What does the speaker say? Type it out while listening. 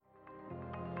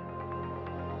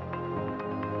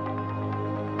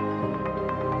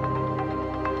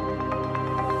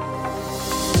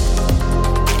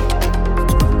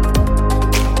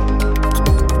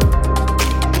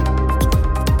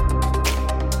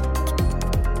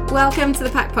Welcome to the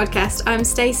Pack Podcast. I'm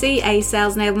Stacey, a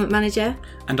Sales Enablement Manager.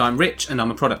 And I'm Rich, and I'm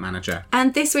a Product Manager.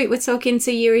 And this week we're talking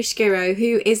to Yuri Shkuro,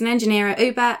 who is an engineer at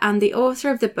Uber and the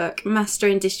author of the book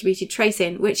Mastering Distributed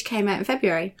Tracing, which came out in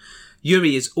February.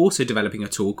 Yuri is also developing a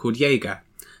tool called Jaeger.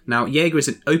 Now, Jaeger is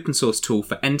an open source tool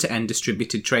for end-to-end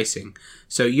distributed tracing.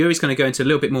 So Yuri's going to go into a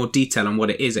little bit more detail on what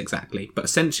it is exactly, but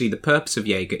essentially the purpose of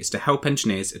Jaeger is to help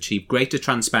engineers achieve greater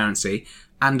transparency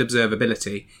and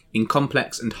observability in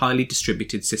complex and highly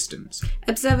distributed systems.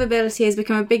 Observability has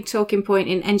become a big talking point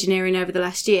in engineering over the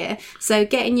last year, so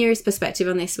getting Yuri's perspective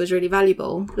on this was really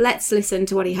valuable. Let's listen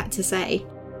to what he had to say.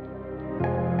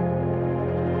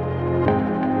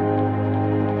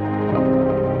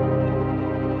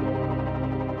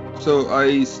 So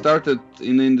I started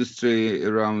in the industry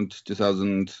around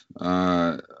 2000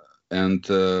 and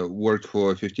worked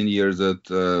for 15 years at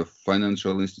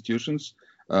financial institutions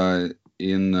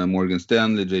in Morgan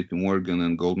Stanley, JP Morgan,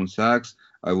 and Goldman Sachs.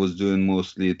 I was doing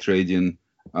mostly trading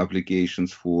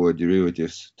applications for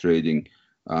derivatives trading.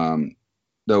 That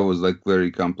was like very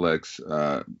complex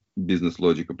business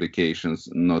logic applications,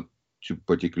 not too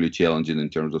particularly challenging in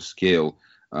terms of scale.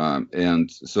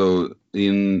 And so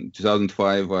in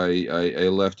 2005, I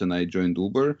left and I joined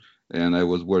Uber, and I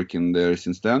was working there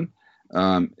since then.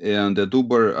 And at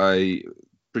Uber, I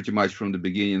pretty much from the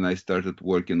beginning, I started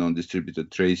working on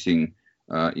distributed tracing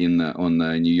on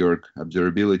the New York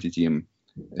observability team.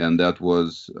 And that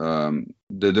was,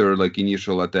 there were like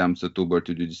initial attempts at Uber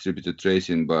to do distributed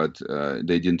tracing, but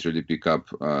they didn't really pick up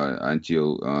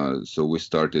until, so we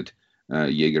started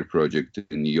Jaeger project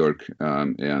in New York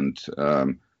and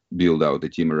build out the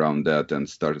team around that and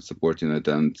started supporting it.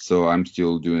 And so I'm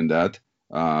still doing that.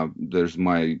 There's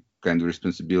my kind of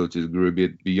responsibilities grew a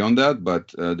bit beyond that,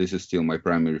 but this is still my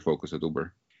primary focus at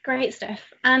Uber. Great stuff.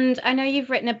 And I know you've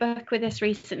written a book with us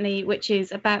recently, which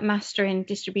is about mastering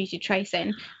distributed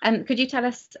tracing. Could you tell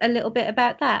us a little bit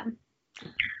about that?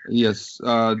 Yes,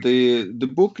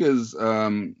 the book is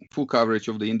full coverage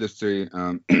of the industry.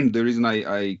 The reason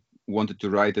I wanted to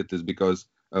write it is because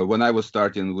when I was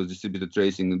starting with distributed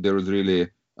tracing, there was really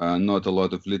not a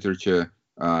lot of literature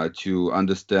to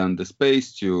understand the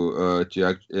space,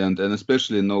 and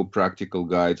especially no practical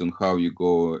guides on how you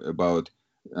go about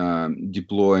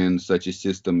deploying such a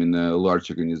system in a large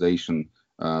organization.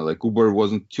 Like Uber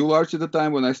wasn't too large at the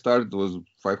time when I started. It was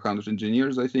 500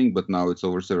 engineers, I think, but now it's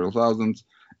over several thousands.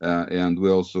 And we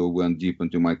also went deep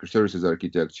into microservices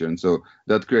architecture. And so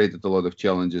that created a lot of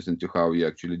challenges into how you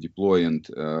actually deploy and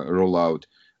roll out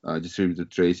distributed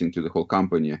tracing to the whole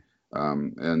company.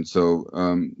 And so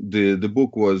the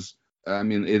book was, I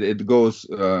mean, it goes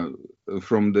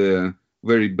from the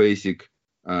very basic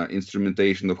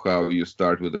instrumentation of how you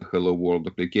start with a hello world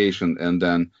application, and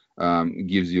then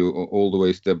gives you all the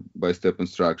way step-by-step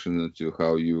instructions into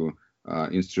how you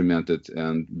instrument it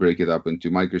and break it up into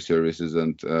microservices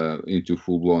and into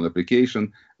full-blown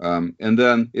application. And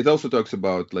then it also talks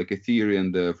about like a theory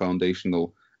and the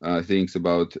foundational things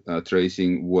about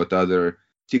tracing, what other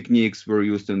techniques were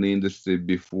used in the industry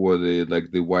before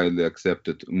the widely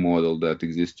accepted model that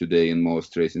exists today in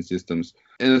most tracing systems.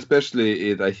 And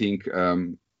especially I think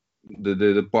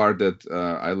the part that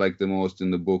I like the most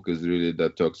in the book is really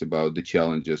that talks about the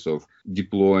challenges of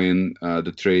deploying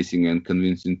the tracing and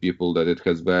convincing people that it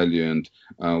has value and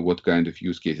what kind of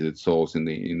use cases it solves in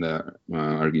the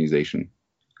organization.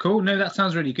 Cool. No, that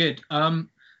sounds really good. And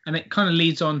it kind of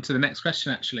leads on to the next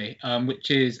question, actually,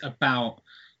 which is about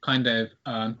kind of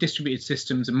distributed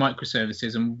systems and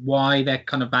microservices and why they're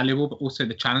kind of valuable, but also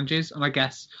the challenges. And I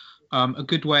guess a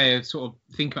good way of sort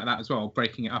of thinking about that as well,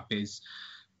 breaking it up, is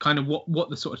kind of what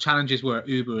the sort of challenges were at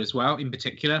Uber as well, in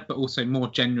particular, but also more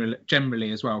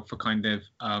generally as well for kind of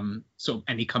sort of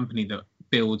any company that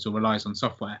builds or relies on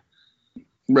software.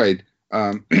 Right.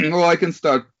 Well, I can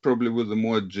start probably with a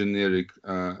more generic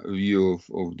view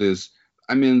of this.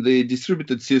 I mean, the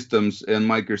distributed systems and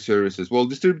microservices. Well,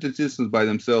 distributed systems by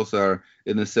themselves are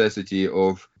a necessity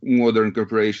of modern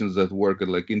corporations that work at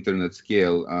like internet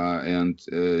scale and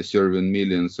serving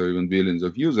millions or even billions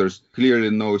of users. Clearly,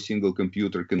 no single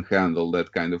computer can handle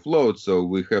that kind of load. So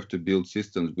we have to build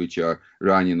systems which are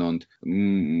running on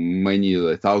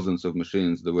many thousands of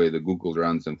machines, the way that Google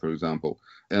runs them, for example.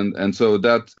 And so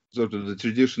that sort of the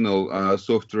traditional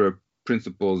software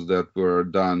principles that were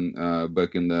done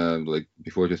back in the like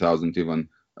before 2000 even,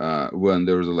 when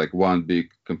there was like one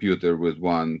big computer with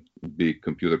one big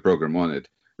computer program on it,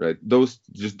 right? Those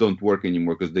just don't work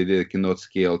anymore because they cannot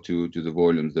scale to the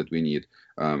volumes that we need.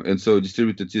 And so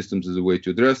distributed systems is a way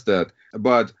to address that.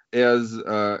 But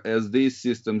as these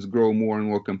systems grow more and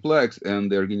more complex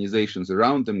and the organizations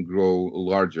around them grow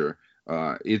larger,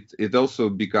 it also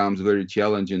becomes very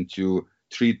challenging to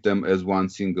treat them as one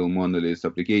single monolith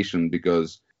application,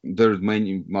 because there's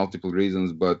multiple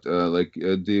reasons, but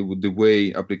the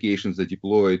way applications are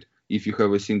deployed, if you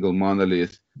have a single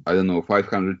monolith, I don't know,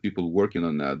 500 people working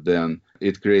on that, then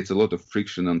it creates a lot of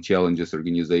friction and challenges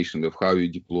organization of how you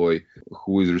deploy,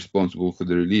 who is responsible for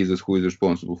the releases, who is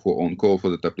responsible for on-call for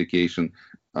that application.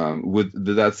 With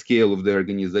that scale of the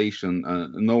organization,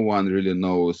 no one really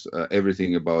knows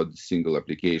everything about the single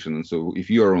application. And so if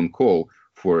you are on call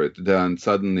for it, then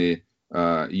suddenly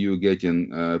you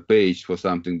getting paged for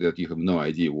something that you have no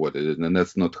idea what it is, and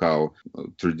that's not how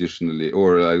traditionally,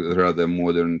 or rather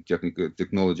modern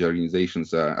technology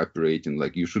organizations are operating.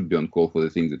 Like, you should be on call for the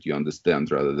things that you understand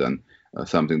rather than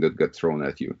something that got thrown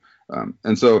at you.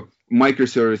 And so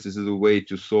microservices is a way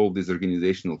to solve these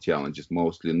organizational challenges,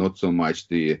 mostly, not so much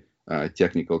the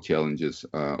technical challenges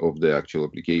of the actual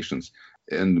applications.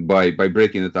 And by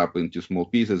breaking it up into small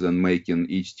pieces and making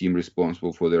each team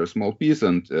responsible for their small piece,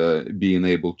 and being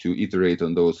able to iterate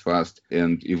on those fast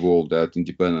and evolve that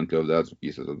independently of the other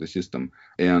pieces of the system.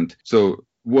 And so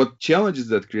what challenges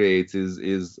that creates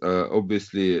is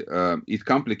obviously it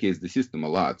complicates the system a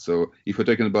lot. So if we're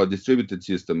talking about distributed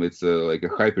system, it's like a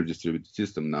hyper distributed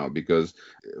system now, because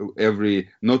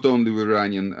not only we're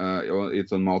running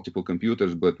it's on multiple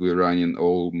computers, but we're running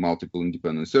all multiple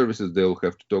independent services. They'll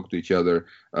have to talk to each other.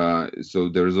 So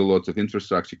there's a lot of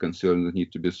infrastructure concerns that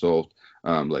need to be solved,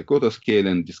 like auto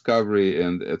scaling, discovery,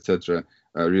 and etc.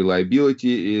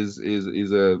 Reliability is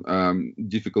a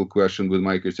difficult question with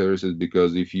microservices,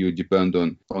 because if you depend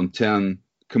on 10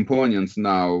 components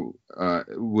now,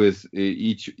 with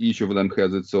each of them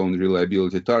has its own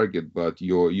reliability target, but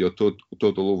your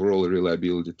total overall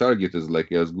reliability target is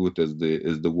like as good as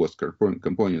the worst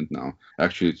component now.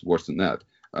 Actually, it's worse than that.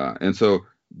 And so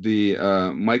the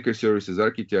microservices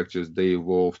architectures, they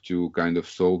evolve to kind of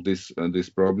solve this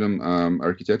problem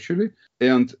architecturally.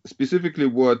 And specifically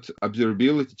what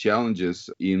observability challenges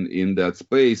in that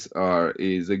space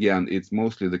is again, it's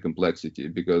mostly the complexity,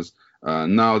 because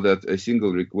now that a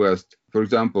single request, for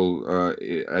example,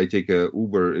 I take a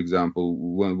Uber example,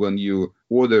 when you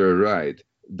order a ride,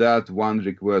 that one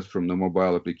request from the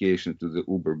mobile application to the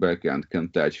Uber backend can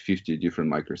touch 50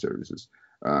 different microservices.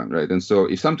 Right. And so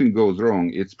if something goes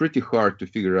wrong, it's pretty hard to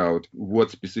figure out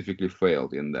what specifically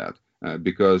failed in that,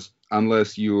 because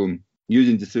unless you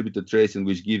using distributed tracing,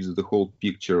 which gives you the whole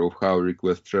picture of how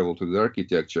requests travel to the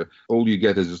architecture, all you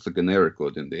get is just like an error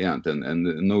code in the end, and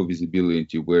no visibility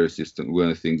into where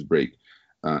things break.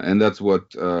 And that's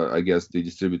what I guess the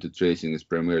distributed tracing is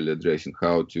primarily addressing,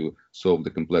 how to solve the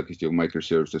complexity of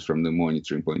microservices from the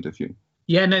monitoring point of view.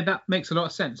 Yeah, no, that makes a lot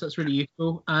of sense. That's really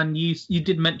useful. And you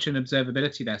did mention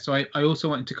observability there. So I also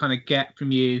wanted to kind of get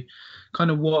from you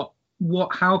kind of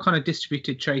how kind of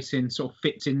distributed tracing sort of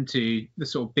fits into the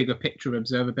sort of bigger picture of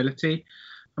observability.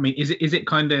 I mean, is it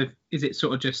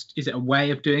a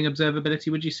way of doing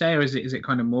observability, would you say, or is it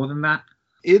kind of more than that?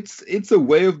 It's a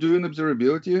way of doing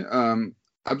observability.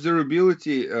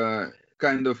 Observability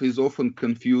kind of is often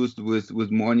confused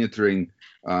with monitoring,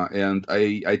 and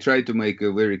I try to make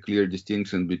a very clear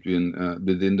distinction between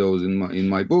those in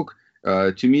my book.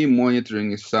 To me,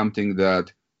 monitoring is something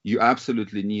that you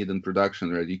absolutely need in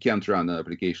production, right? You can't run an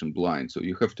application blind, so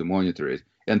you have to monitor it.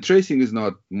 And tracing is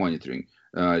not monitoring.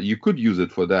 You could use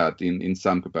it for that in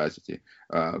some capacity,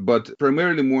 but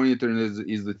primarily monitoring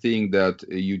is the thing that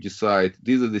you decide,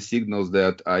 these are the signals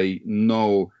that I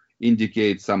know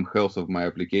indicate some health of my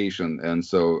application, and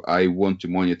so I want to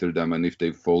monitor them, and if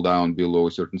they fall down below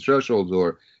certain thresholds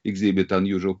or exhibit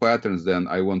unusual patterns, then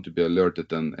I want to be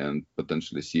alerted and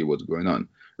potentially see what's going on,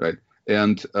 right?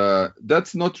 And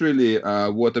that's not really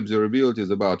what observability is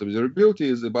about. Observability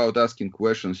is about asking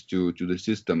questions to the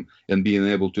system and being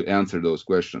able to answer those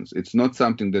questions. It's not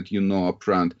something that you know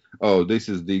upfront, oh, this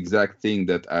is the exact thing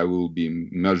that I will be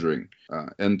measuring.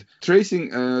 And tracing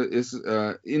is,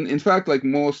 in fact, like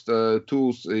most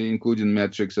tools, including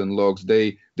metrics and logs,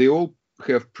 they all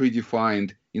have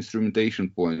predefined instrumentation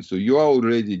points. So you are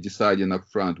already deciding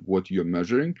upfront what you're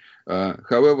measuring.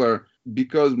 However,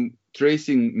 because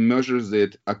tracing measures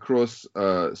it across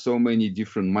so many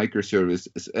different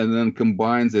microservices and then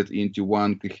combines it into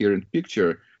one coherent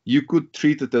picture, you could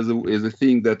treat it as a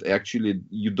thing that actually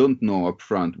you don't know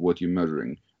upfront what you're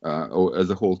measuring, or as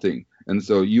a whole thing. And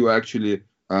so you actually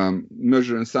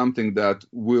measuring something that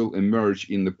will emerge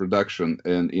in the production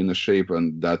and in a shape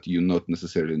and that you not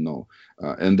necessarily know.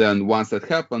 And then once that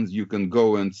happens, you can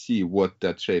go and see what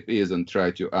that shape is and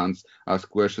try to ask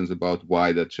questions about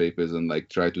why that shape is, and like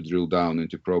try to drill down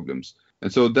into problems.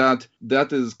 And so that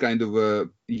is kind of a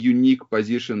unique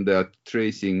position that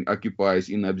tracing occupies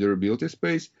in observability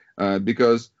space,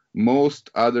 because most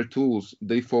other tools,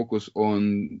 they focus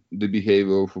on the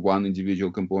behavior of one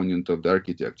individual component of the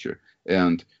architecture.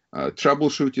 And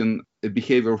troubleshooting the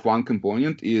behavior of one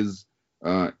component is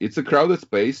it's a crowded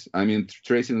space. I mean,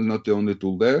 tracing is not the only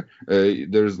tool there.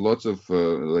 There's lots of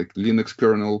like Linux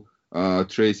kernel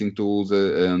tracing tools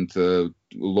and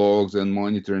logs and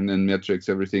monitoring and metrics,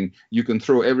 everything. You can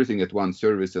throw everything at one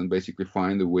service and basically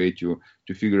find a way to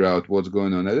figure out what's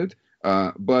going on at it.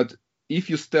 But if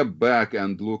you step back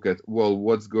and look at, well,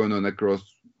 what's going on across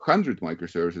 100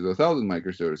 microservices or 1,000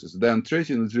 microservices, then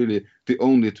tracing is really the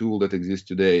only tool that exists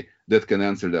today that can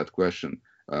answer that question.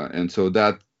 And so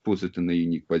that puts it in a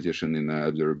unique position in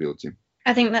observability.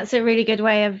 I think that's a really good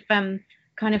way of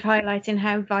kind of highlighting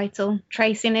how vital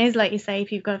tracing is. Like you say,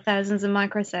 if you've got thousands of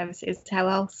microservices, how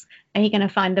else are you going to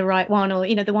find the right one, or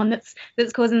the one that's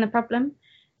causing the problem?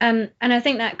 And I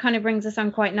think that kind of brings us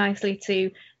on quite nicely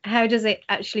to how does it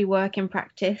actually work in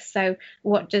practice? So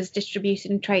what does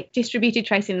distributed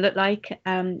tracing look like?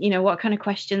 What kind of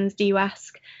questions do you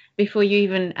ask before you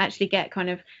even actually get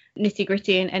kind of nitty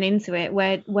gritty and into it?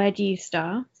 Where do you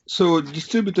start? So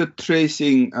distributed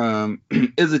tracing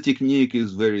as a technique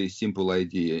is very simple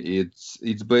idea.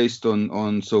 It's based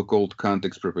on so-called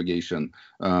context propagation.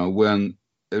 When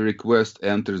a request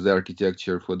enters the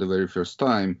architecture for the very first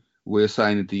time, we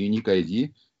assign it a unique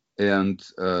ID and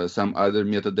some other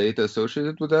metadata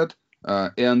associated with that.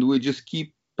 And we just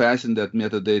keep passing that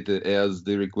metadata as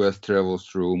the request travels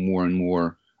through more and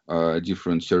more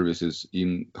different services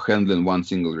in handling one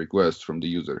single request from the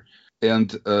user.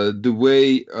 And the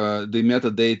way the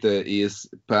metadata is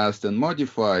passed and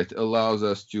modified allows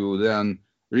us to then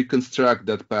reconstruct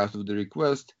that path of the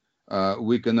request.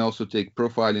 We can also take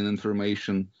profiling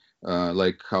information,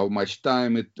 like how much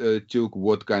time it took,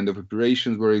 what kind of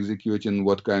operations were executing,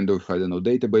 what kind of,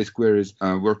 database queries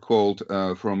were called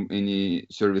from any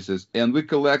services. And we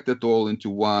collect it all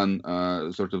into one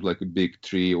sort of like a big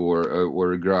tree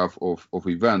or a graph of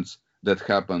events that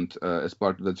happened as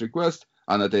part of that request,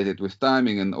 annotated with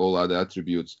timing and all other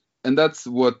attributes. And that's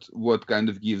what kind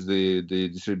of gives the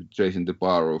distributed tracing the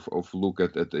power of look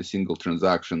at a single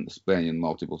transaction spanning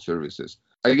multiple services.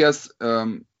 I guess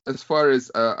as far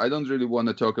as I don't really want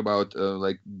to talk about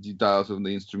like details of the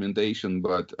instrumentation,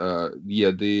 but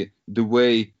the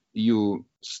way you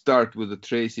start with the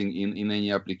tracing in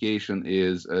any application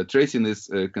is tracing is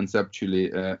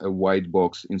conceptually a white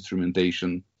box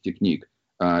instrumentation technique.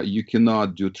 You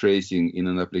cannot do tracing in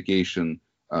an application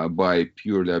by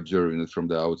purely observing it from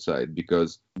the outside,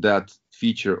 because that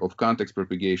feature of context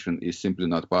propagation is simply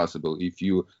not possible. If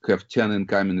you have 10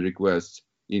 incoming requests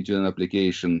into an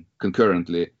application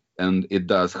concurrently and it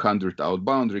does 100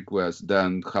 outbound requests,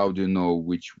 then how do you know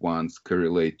which ones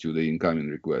correlate to the incoming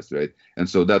request, right? And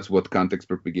so that's what context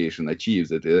propagation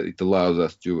achieves. It allows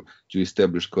us to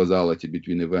establish causality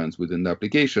between events within the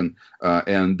application,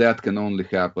 and that can only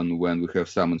happen when we have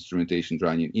some instrumentation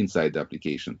running inside the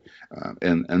application.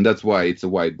 And that's why it's a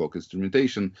white box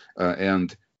instrumentation.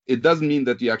 And it doesn't mean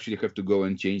that you actually have to go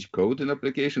and change code in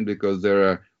application, because there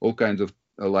are all kinds of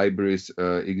libraries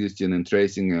existing in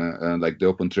tracing, like the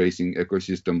open tracing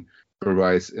ecosystem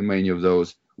provides many of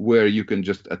those, where you can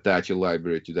just attach a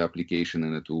library to the application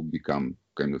and it will become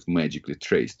kind of magically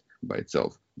traced by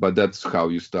itself. But that's how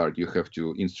you start. You have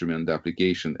to instrument the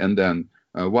application, and then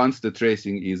once the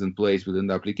tracing is in place within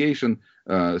the application,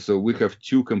 so we have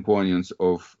two components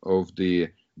of the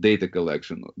data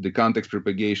collection. The context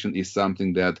propagation is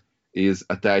something that is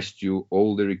attached to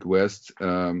all the requests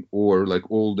or like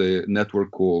all the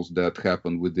network calls that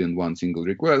happen within one single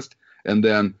request. And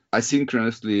then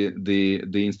asynchronously,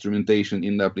 the instrumentation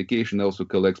in the application also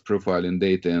collects profiling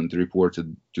data and reports it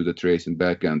to the tracing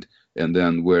backend, and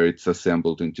then where it's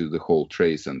assembled into the whole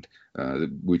trace, and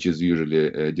which is usually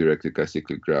a directly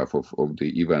acyclic graph of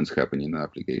the events happening in the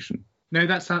application. No,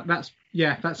 that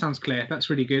sounds clear. That's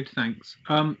really good. Thanks.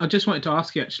 I just wanted to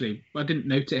ask you, actually, I didn't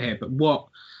note it here, but what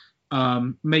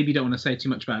maybe you don't want to say too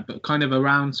much about it, but kind of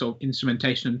around sort of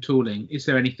instrumentation and tooling, is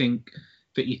there anything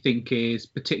that you think is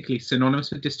particularly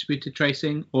synonymous with distributed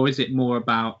tracing, or is it more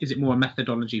a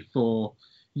methodology for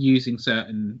using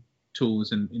certain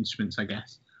tools and instruments, I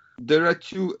guess? There are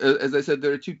two, as I said,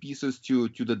 there are two pieces to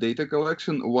the data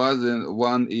collection.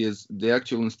 One is the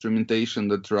actual instrumentation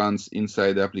that runs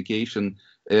inside the application.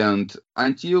 And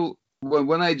until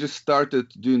when I just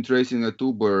started doing tracing at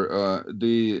Uber,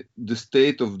 the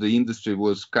state of the industry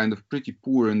was kind of pretty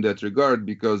poor in that regard,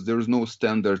 because there is no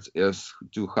standards as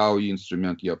to how you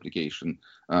instrument your application.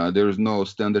 There is no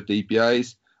standard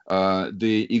APIs.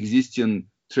 The existing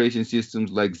tracing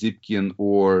systems like Zipkin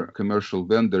or commercial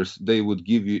vendors, they would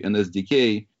give you an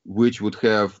SDK which would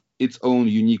have its own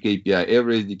unique API.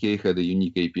 Every SDK had a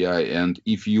unique API, and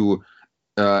if you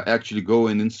actually go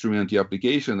and instrument your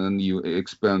application and you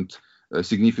expend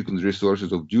significant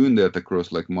resources of doing that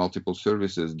across like multiple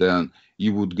services, then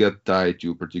you would get tied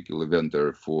to a particular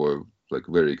vendor for like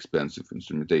very expensive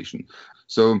instrumentation.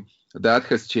 So that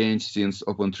has changed since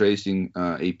Open Tracing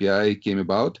API came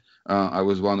about. I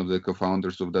was one of the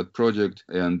co-founders of that project,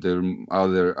 and there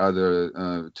are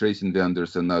other tracing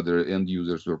vendors and other end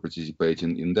users were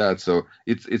participating in that. So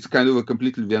it's kind of a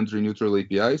completely vendor-neutral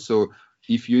API. So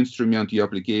if you instrument your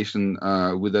application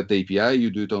with that API, you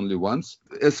do it only once.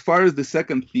 As far as the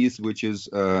second piece, which is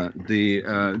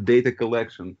the data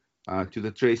collection to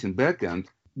the tracing backend,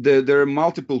 there are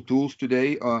multiple tools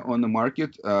today on the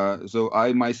market. So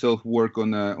I myself work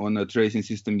on a tracing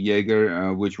system,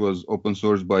 Jaeger, which was open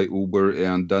sourced by Uber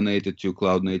and donated to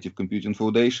Cloud Native Computing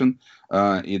Foundation.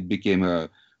 It became a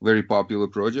very popular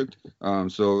project.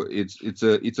 So it's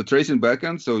a tracing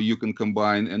backend. So you can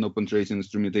combine an open tracing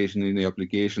instrumentation in the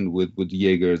application with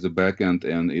Jaeger as a backend,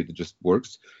 and it just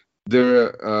works.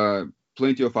 There are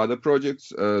plenty of other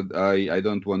projects. I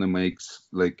don't want to make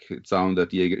like it sound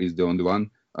that Jaeger is the only one.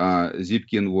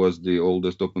 Zipkin was the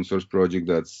oldest open source project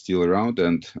that's still around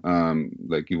and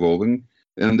like evolving.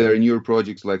 And there are newer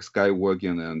projects like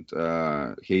Skywagon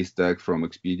and Haystack from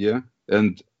Expedia,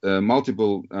 and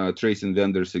multiple tracing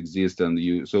vendors exist.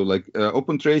 And so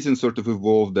open tracing sort of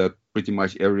evolved that pretty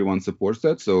much everyone supports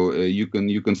that. So you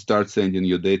can start sending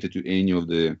your data to any of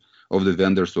the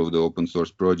vendors of the open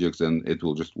source projects, and it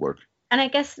will just work. And I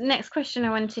guess the next question I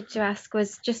wanted to ask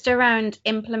was just around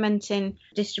implementing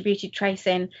distributed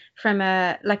tracing from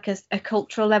a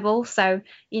cultural level. So,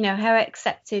 how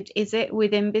accepted is it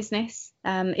within business?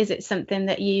 Is it something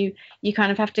that you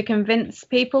kind of have to convince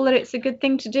people that it's a good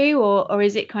thing to do, or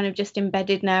is it kind of just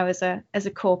embedded now as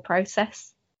a core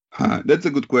process? That's a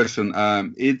good question.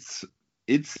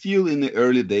 It's still in the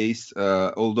early days,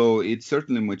 although it's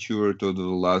certainly matured over the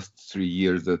last 3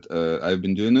 years that I've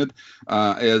been doing it.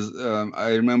 I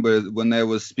remember when I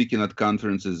was speaking at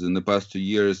conferences in the past 2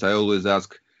 years, I always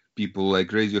ask people,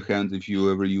 like, raise your hand if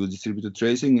you ever use distributed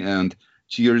tracing. And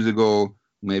 2 years ago,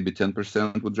 maybe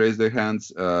 10% would raise their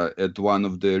hands. At one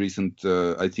of the recent,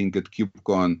 I think at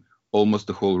KubeCon, almost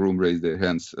the whole room raised their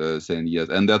hands saying yes.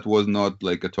 And that was not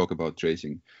like a talk about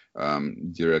tracing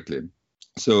directly.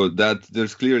 So that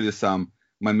there's clearly some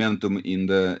momentum in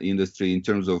the industry in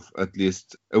terms of at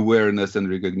least awareness and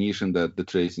recognition that the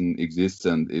tracing exists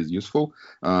and is useful.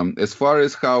 As far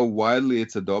as how widely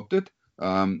it's adopted,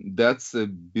 that's a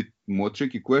bit more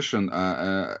tricky question.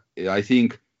 I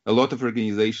think a lot of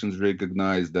organizations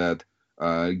recognize that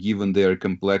given their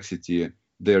complexity,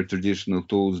 their traditional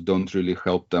tools don't really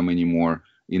help them anymore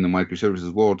in the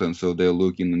microservices world, and so they're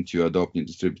looking into adopting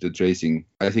distributed tracing.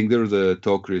 I think there was a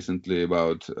talk recently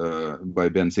about by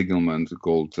Ben Sigelman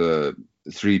called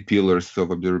 3 pillars of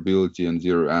observability and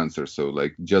 0 answers. So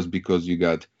like just because you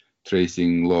got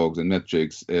tracing logs and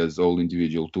metrics as all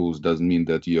individual tools doesn't mean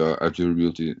that your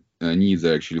observability needs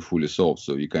are actually fully solved.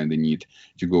 So you kind of need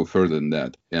to go further than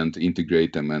that and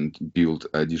integrate them and build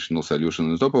additional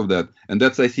solutions on top of that. And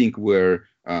that's, I think, where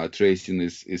tracing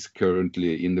is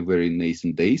currently in the very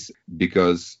nascent days,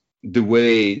 because the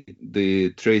way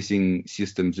the tracing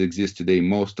systems exist today,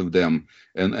 most of them,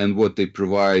 and what they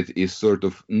provide is sort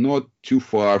of not too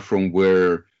far from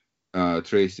where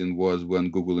tracing was when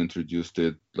Google introduced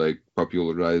it, like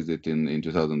popularized it in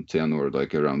 2010 or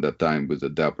like around that time with the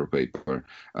Dapper paper.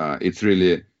 It's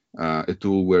really a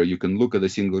tool where you can look at a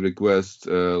single request,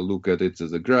 look at it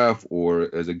as a graph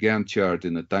or as a Gantt chart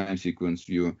in a time sequence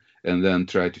view, and then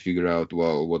try to figure out,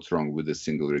 well, what's wrong with this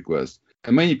single request.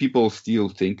 And many people still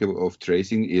think of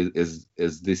tracing as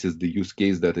this is the use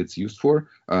case that it's used for.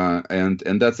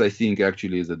 And that's, I think,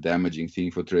 actually is a damaging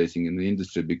thing for tracing in the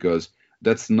industry, because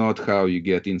that's not how you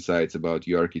get insights about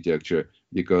your architecture,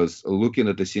 because looking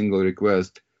at a single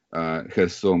request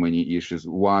has so many issues.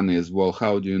 One is, well,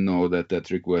 how do you know that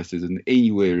that request is in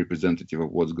any way representative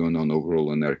of what's going on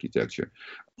overall in architecture?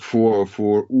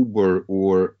 For Uber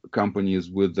or companies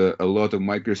with a lot of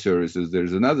microservices,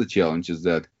 there's another challenge, is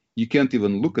that you can't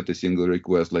even look at a single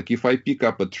request. Like if I pick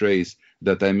up a trace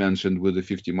that I mentioned with the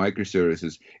 50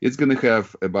 microservices, it's going to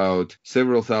have about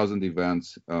several thousand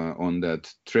events on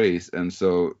that trace. And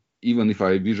so even if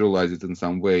I visualize it in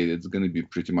some way, it's going to be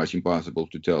pretty much impossible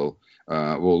to tell.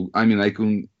 Well, I mean, I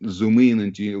can zoom in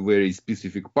into a very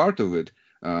specific part of it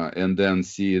and then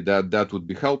see that would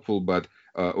be helpful. But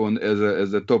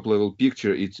as a top level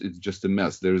picture, it's just a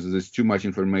mess. There's too much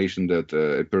information that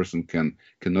a person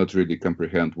cannot really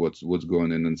comprehend what's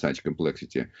going on in such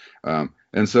complexity.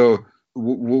 And so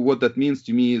what that means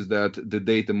to me is that the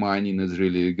data mining is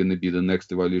really going to be the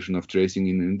next evolution of tracing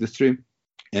in the industry.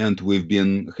 And we've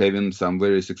been having some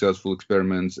very successful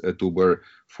experiments at Uber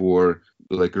for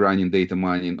like running data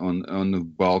mining on a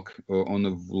bulk, on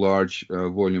a large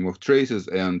volume of traces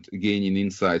and gaining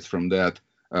insights from that,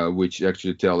 which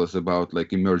actually tell us about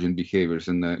like emerging behaviors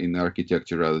in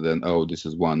architecture rather than, oh, this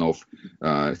is one-off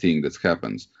thing that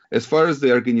happens. As far as the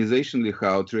organizationally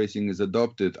how tracing is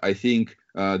adopted, I think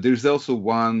there's also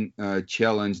one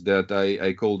challenge that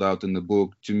I called out in the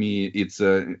book. To me, it's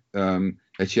a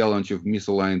challenge of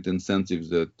misaligned incentives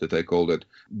that I called it.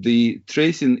 The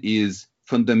tracing is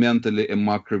fundamentally a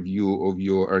macro view of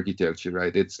your architecture,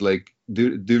 right? It's like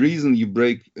the reason you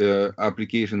break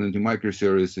application into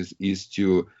microservices is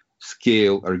to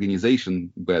scale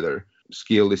organization better,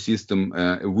 scale the system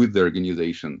with the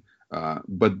organization.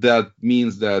 But that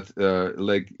means that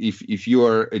like if you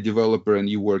are a developer and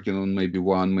you're working on maybe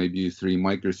one, maybe three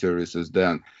microservices,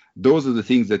 then those are the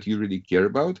things that you really care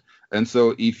about. And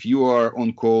so if you are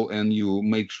on call and you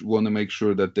want to make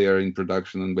sure that they are in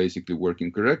production and basically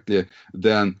working correctly,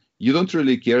 then you don't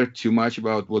really care too much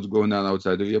about what's going on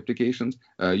outside of the applications.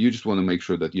 You just want to make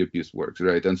sure that your piece works,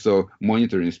 right? And so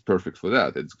monitoring is perfect for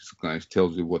that. It kind of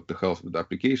tells you what the health of the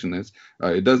application is.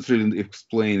 It doesn't really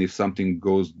explain if something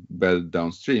goes bad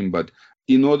downstream, but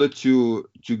in order to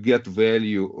get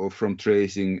value from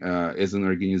tracing as an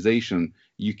organization,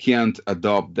 you can't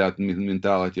adopt that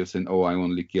mentality of saying, oh, I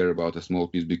only care about a small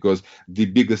piece, because the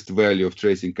biggest value of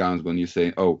tracing comes when you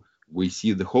say, oh, we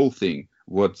see the whole thing,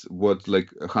 what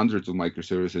like hundreds of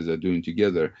microservices are doing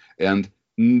together. And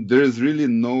there's really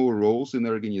no roles in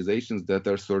organizations that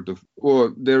are sort of,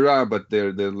 or there are, but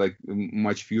they're like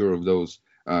much fewer of those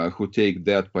who take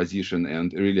that position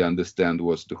and really understand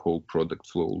what the whole product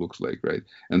flow looks like, right?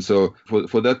 And so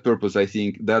for that purpose, I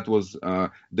think that was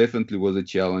definitely was a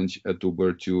challenge at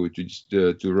Uber to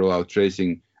roll out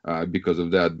tracing because of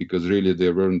that, because really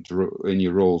there weren't any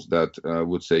roles that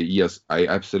would say, yes, I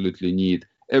absolutely need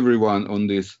everyone on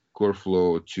this core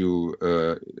flow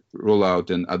to roll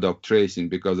out and adopt tracing,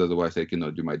 because otherwise I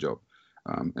cannot do my job.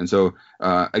 And so,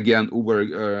 again,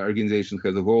 Uber organization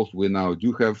has evolved. We now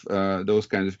do have those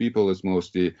kinds of people. It's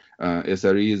mostly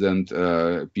SREs and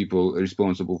people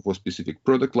responsible for specific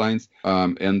product lines.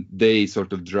 And they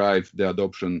sort of drive the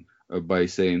adoption by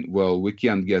saying, well, we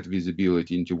can't get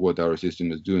visibility into what our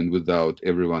system is doing without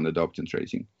everyone adopting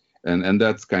tracing. And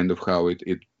that's kind of how it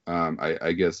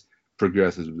I guess,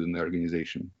 progresses within the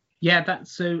organization. Yeah,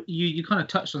 that's so you kind of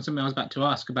touched on something I was about to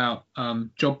ask about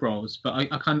job roles, but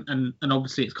I can't, and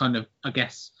obviously it's kind of, I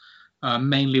guess,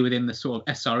 mainly within the sort of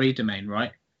SRE domain,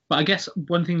 right? But I guess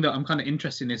one thing that I'm kind of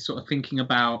interested in is sort of thinking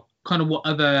about kind of what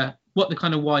the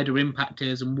kind of wider impact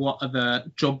is and what other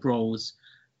job roles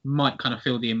might kind of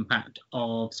feel the impact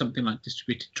of something like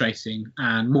distributed tracing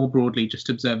and more broadly just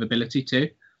observability too.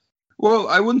 Well,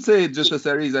 I wouldn't say just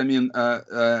SREs. I mean,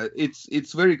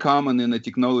 it's very common in the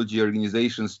technology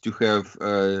organizations to have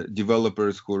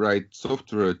developers who write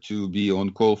software to be on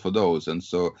call for those. And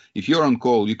so if you're on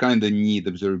call, you kind of need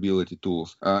observability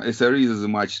tools. SREs is a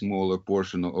much smaller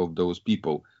portion of those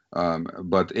people.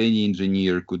 But any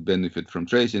engineer could benefit from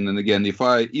tracing. And again,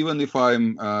 even if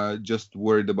I'm just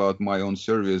worried about my own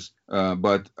service,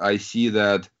 but I see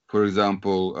that, for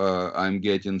example, I'm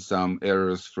getting some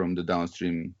errors from the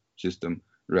downstream system,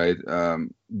 right?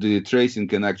 The tracing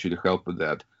can actually help with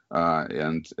that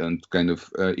and kind of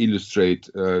illustrate,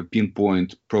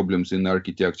 pinpoint problems in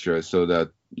architecture, so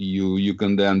that you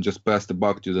can then just pass the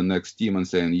buck to the next team and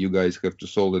saying, you guys have to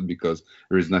solve it because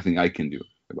there is nothing I can do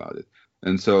about it.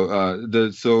 And so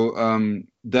so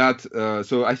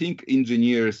I think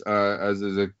engineers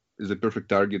is a perfect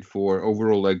target for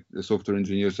overall, like software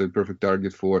engineers are a perfect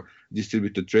target for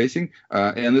distributed tracing.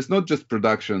 And it's not just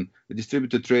production.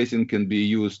 Distributed tracing can be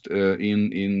used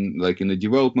in a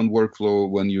development workflow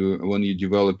when you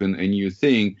developing a new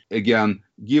thing. Again,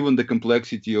 given the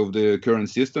complexity of the current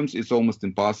systems, it's almost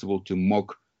impossible to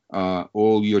mock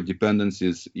all your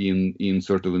dependencies in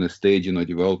sort of in a staging or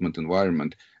development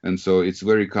environment. And so it's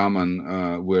very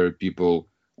common where people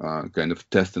kind of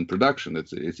test in production.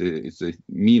 It's a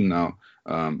meme now.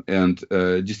 And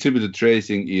distributed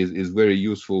tracing is very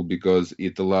useful because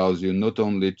it allows you not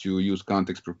only to use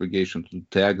context propagation to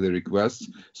tag the requests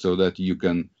so that you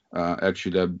can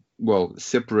actually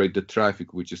separate the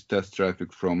traffic, which is test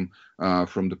traffic, from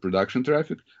the production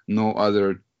traffic. No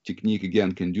other technique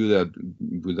again can do that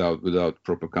without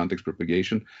proper context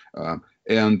propagation.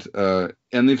 And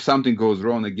if something goes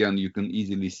wrong, again, you can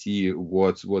easily see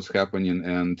what's happening.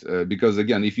 And because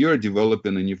again, if you're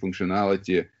developing a new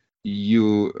functionality,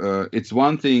 it's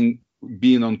one thing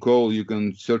being on call. You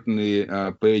can certainly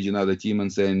page another team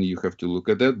and saying you have to look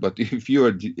at that. But if you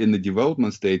are in the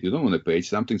development state, you don't want to page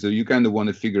something. So you kind of want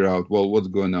to figure out, well, what's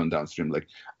going on downstream? Like,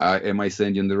 am I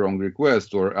sending the wrong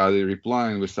request, or are they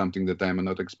replying with something that I'm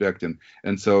not expecting?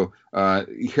 And so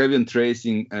having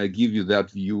tracing give you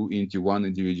that view into one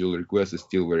individual request is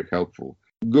still very helpful.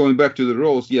 Going back to the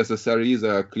roles, yes, SREs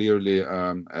are clearly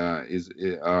are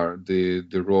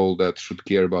the role that should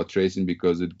care about tracing,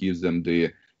 because it gives them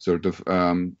the sort of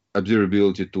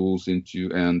observability tools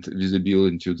and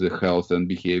visibility into the health and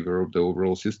behavior of the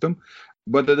overall system.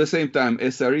 But at the same time,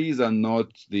 SREs are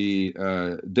not the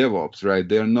DevOps, right?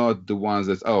 They're not the ones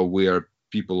that, we are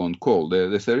people on call. The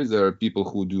SREs are people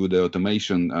who do the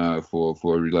automation for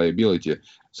reliability.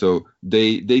 So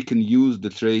they can use the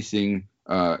tracing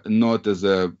not as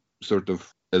a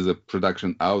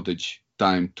production outage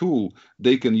time tool.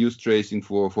 They can use tracing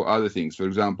for other things. For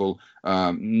example,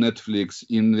 Netflix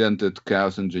invented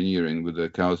chaos engineering with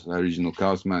the original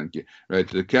Chaos Monkey, right?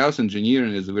 The chaos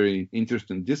engineering is a very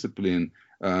interesting discipline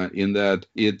in that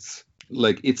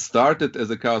it started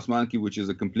as a Chaos Monkey, which is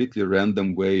a completely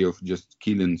random way of just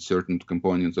killing certain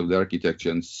components of the architecture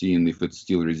and seeing if it's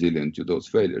still resilient to those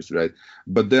failures, right?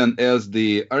 But then as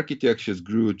the architectures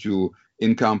grew to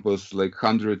encompass like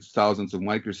hundreds, thousands of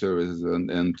microservices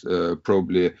and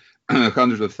probably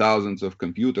hundreds of thousands of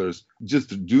computers,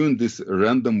 just doing this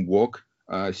random walk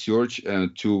search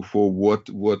for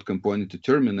what component to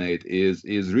terminate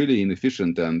is really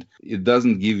inefficient, and it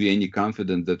doesn't give you any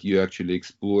confidence that you're actually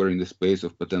exploring the space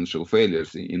of potential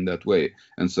failures in that way.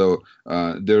 And so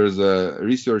there's a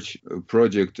research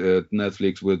project at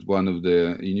Netflix with one of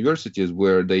the universities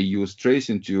where they use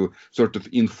tracing to sort of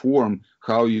inform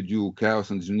how you do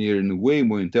chaos engineering way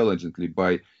more intelligently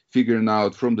by figuring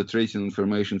out from the tracing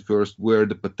information first where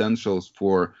the potentials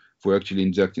for actually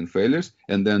injecting failures,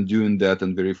 and then doing that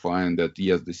and verifying that,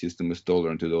 yes, the system is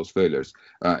tolerant to those failures.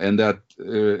 And that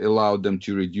allowed them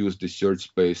to reduce the search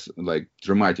space like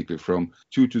dramatically from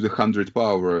 2 to the 100th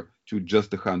power to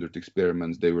just 100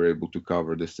 experiments. They were able to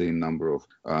cover the same number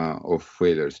of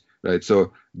failures, right?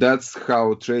 So that's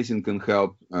how tracing can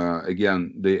help,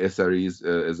 again, the SREs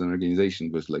as an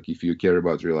organization, was like if you care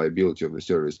about reliability of the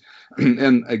service.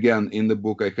 And again, in the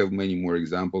book, I have many more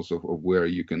examples of where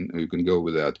you can go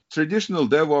with that. Traditional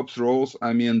DevOps roles,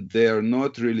 I mean, they're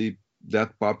not really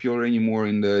that popular anymore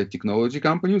in the technology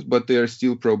companies, but they are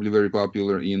still probably very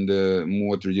popular in the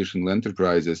more traditional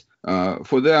enterprises.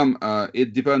 For them,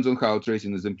 it depends on how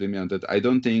tracing is implemented. I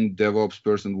don't think DevOps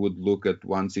person would look at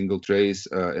one single trace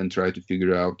and try to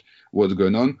figure out what's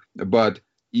going on. But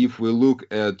if we look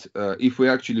at, if we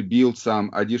actually build some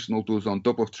additional tools on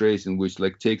top of tracing, which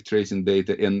like take tracing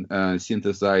data and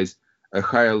synthesize a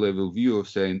higher level view of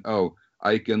saying,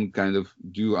 I can kind of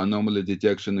do anomaly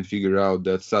detection and figure out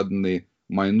that suddenly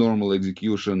my normal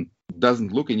execution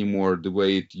doesn't look anymore the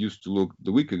way it used to look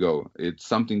the week ago.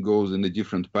 Something goes in a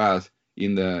different path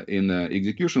in the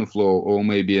execution flow, or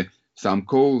maybe some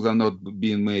calls are not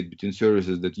being made between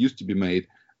services that used to be made.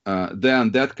 Then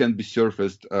that can be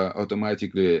surfaced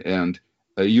automatically and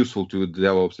useful to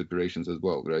DevOps operations as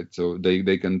well, right? So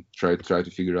they can try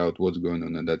to figure out what's going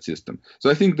on in that system.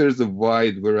 So I think there's a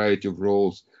wide variety of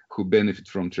roles who benefit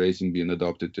from tracing being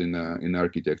adopted in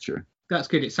architecture. That's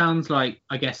good. It sounds like,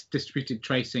 I guess, distributed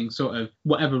tracing, sort of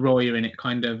whatever role you're in, it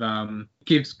kind of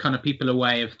gives kind of people a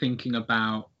way of thinking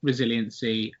about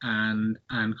resiliency and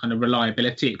kind of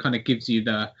reliability. It kind of gives you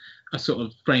a sort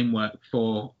of framework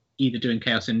for either doing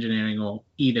chaos engineering or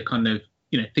either kind of,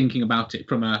 thinking about it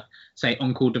from a, say,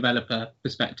 on-call developer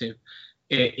perspective.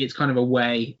 It's kind of a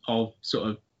way of sort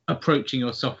of approaching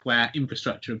your software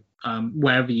infrastructure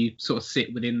wherever you sort of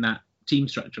sit within that team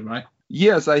structure, right?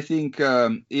 Yes, I think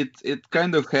it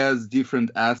kind of has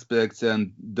different aspects,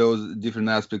 and those different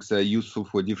aspects are useful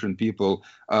for different people.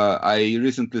 I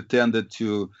recently tended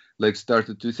to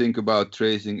started to think about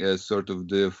tracing as sort of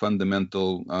the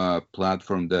fundamental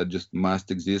platform that just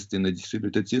must exist in the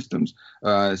distributed systems,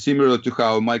 similar to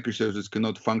how microservices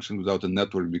cannot function without a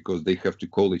network because they have to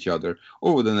call each other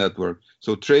over the network.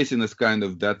 So tracing is kind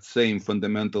of that same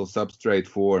fundamental substrate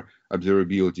for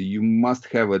observability. You must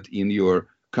have it in your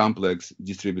complex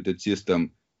distributed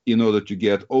system in order to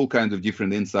get all kinds of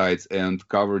different insights and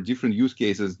cover different use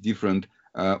cases, different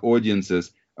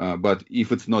audiences. But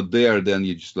if it's not there, then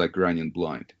you're just running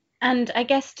blind. And I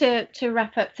guess to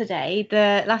wrap up today,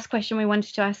 the last question we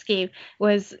wanted to ask you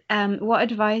was, what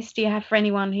advice do you have for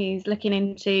anyone who's looking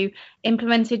into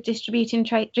implemented distributed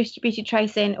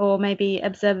tracing or maybe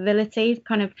observability?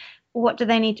 Kind of, what do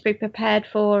they need to be prepared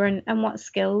for, and what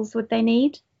skills would they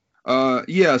need?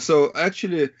 Yeah, so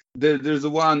actually, there's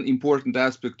one important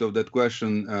aspect of that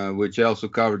question, which I also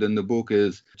covered in the book,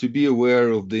 is to be aware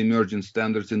of the emerging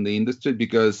standards in the industry,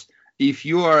 because if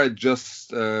you are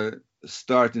just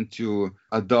starting to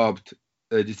adopt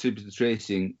distributed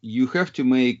tracing, you have to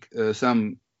make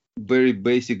some very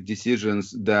basic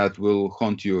decisions that will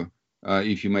haunt you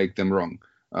if you make them wrong,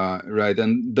 right?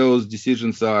 And those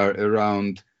decisions are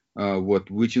around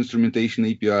which instrumentation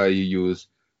API you use.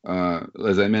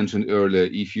 As I mentioned earlier,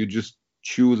 if you just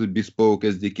choose a bespoke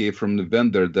SDK from the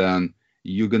vendor, then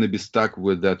you're going to be stuck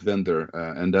with that vendor,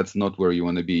 and that's not where you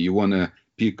want to be. You want to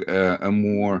pick a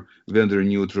more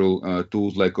vendor-neutral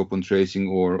tools like OpenTracing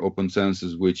or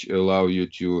OpenCensus, which allow you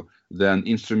to then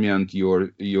instrument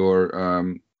your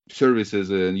services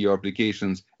and your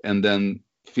applications, and then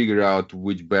figure out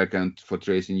which backend for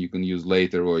tracing you can use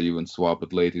later, or even swap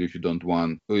it later if you don't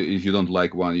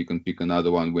like one, you can pick another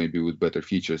one maybe with better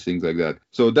features, things like that.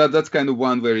 So that's kind of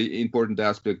one very important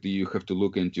aspect that you have to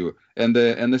look into. And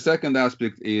the second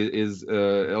aspect is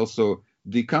also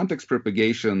the context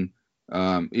propagation.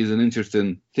 Is an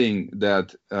interesting thing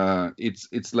that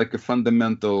it's like a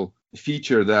fundamental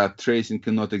feature that tracing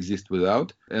cannot exist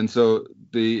without. And so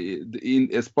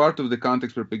as part of the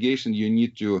context propagation, you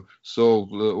need to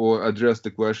solve or address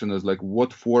the question as like,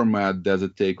 what format does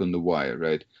it take on the wire,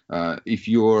 right? If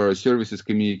your services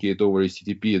communicate over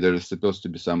HTTP, there is supposed to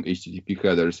be some HTTP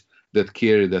headers that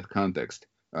carry that context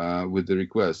with the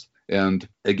request. And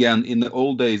again, in the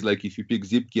old days, like if you pick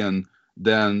Zipkin,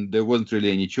 then there wasn't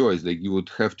really any choice. Like you would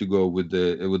have to go with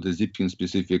the Zipkin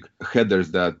specific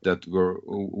headers that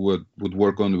would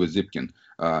work only with Zipkin.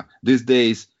 These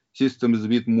days, system is a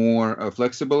bit more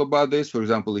flexible about this. For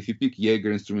example, if you pick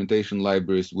Jaeger instrumentation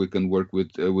libraries, we can work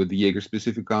with the Jaeger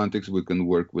specific context. We can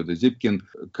work with the Zipkin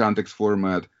context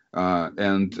format.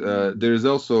 And there is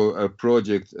also a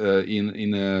project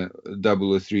in a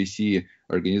W3C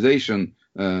organization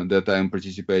that I'm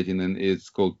participating in. It's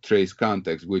called Trace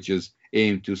Context, which is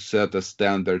aimed to set a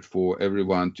standard for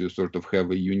everyone to sort of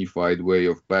have a unified way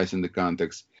of passing the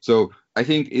context. So I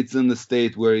think it's in the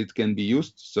state where it can be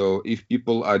used. So if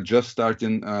people are just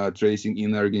starting tracing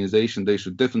in an organization, they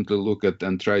should definitely look at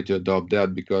and try to adopt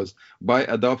that, because by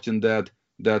adopting that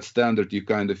standard, you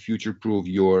kind of future-proof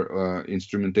your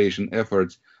instrumentation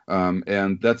efforts.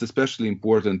 And that's especially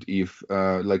important if,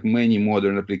 like many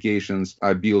modern applications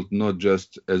are built not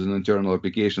just as an internal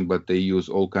application, but they use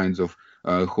all kinds of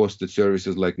hosted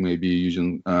services, like maybe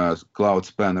using Cloud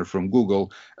Spanner from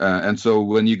Google. And so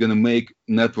when you're going to make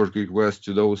network requests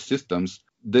to those systems,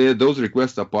 those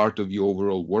requests are part of your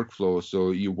overall workflow.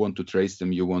 So you want to trace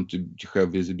them, you want to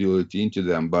have visibility into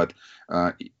them. But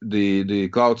the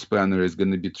Cloud Spanner is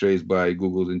going to be traced by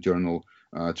Google's internal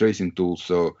tracing tools.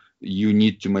 So you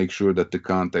need to make sure that the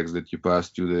context that you pass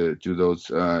to those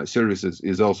services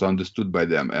is also understood by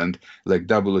them. And like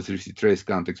W3C Trace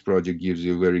Context project gives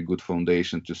you a very good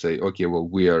foundation to say, okay, well,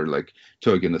 we are like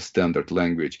talking a standard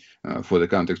language for the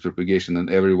context propagation, and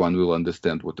everyone will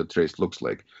understand what the trace looks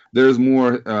like. There's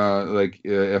more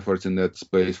efforts in that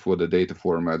space for the data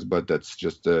formats, but that's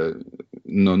just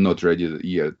not ready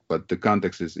yet. But the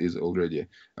context is already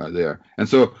there. And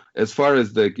so as far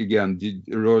as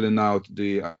rolling out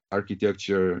the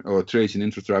architecture or tracing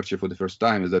infrastructure for the first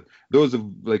time, is that those are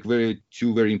like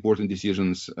two very important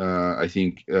decisions I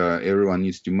think everyone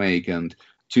needs to make. And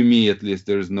to me, at least,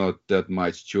 there's not that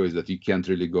much choice, that you can't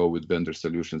really go with vendor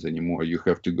solutions anymore. You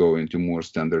have to go into more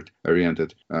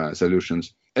standard-oriented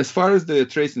solutions. As far as the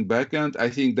tracing backend, I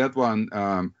think that one,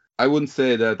 I wouldn't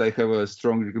say that I have a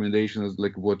strong recommendation as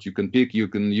like what you can pick. You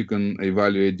can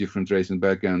evaluate different tracing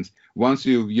backends. Once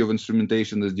your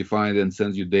instrumentation is defined and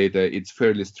sends you data, it's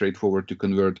fairly straightforward to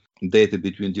convert data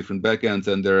between different backends.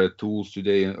 And there are tools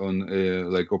today on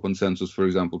like OpenCensus, for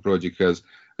example, project has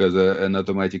an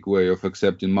automatic way of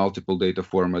accepting multiple data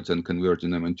formats and converting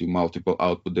them into multiple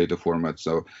output data formats.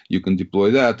 So you can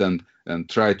deploy that and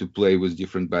try to play with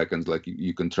different backends. Like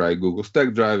you can try Google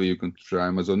Stack Driver, you can try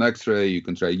Amazon X-Ray, you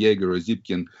can try Jaeger or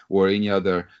Zipkin or any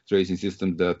other tracing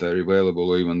systems that are available,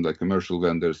 or even like commercial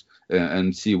vendors,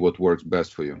 and see what works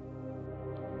best for you.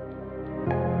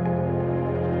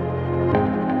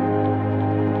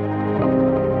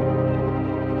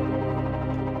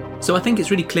 So I think it's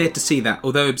really clear to see that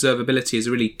although observability is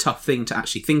a really tough thing to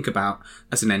actually think about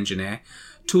as an engineer,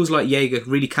 tools like Jaeger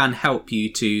really can help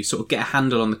you to sort of get a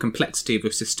handle on the complexity of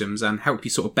your systems and help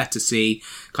you sort of better see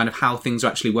kind of how things are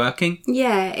actually working.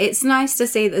 Yeah, it's nice to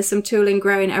see that there's some tooling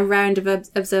growing around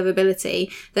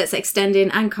observability that's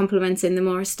extending and complementing the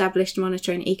more established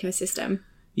monitoring ecosystem.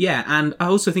 Yeah, and I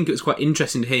also think it was quite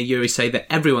interesting to hear Yuri say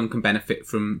that everyone can benefit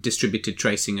from distributed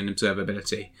tracing and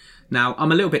observability. Now,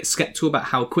 I'm a little bit sceptical about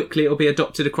how quickly it'll be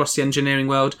adopted across the engineering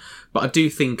world, but I do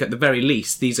think at the very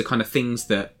least these are kind of things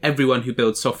that everyone who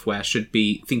builds software should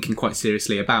be thinking quite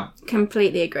seriously about.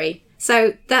 Completely agree.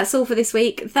 So that's all for this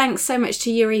week. Thanks so much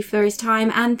to Yuri for his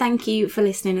time, and thank you for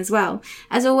listening as well.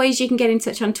 As always, you can get in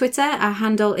touch on Twitter. Our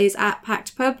handle is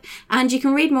 @PactPub, and you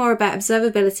can read more about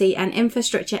observability and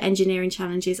infrastructure engineering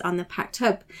challenges on the Pact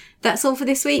Hub. That's all for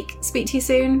this week. Speak to you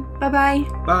soon. Bye-bye.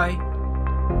 Bye.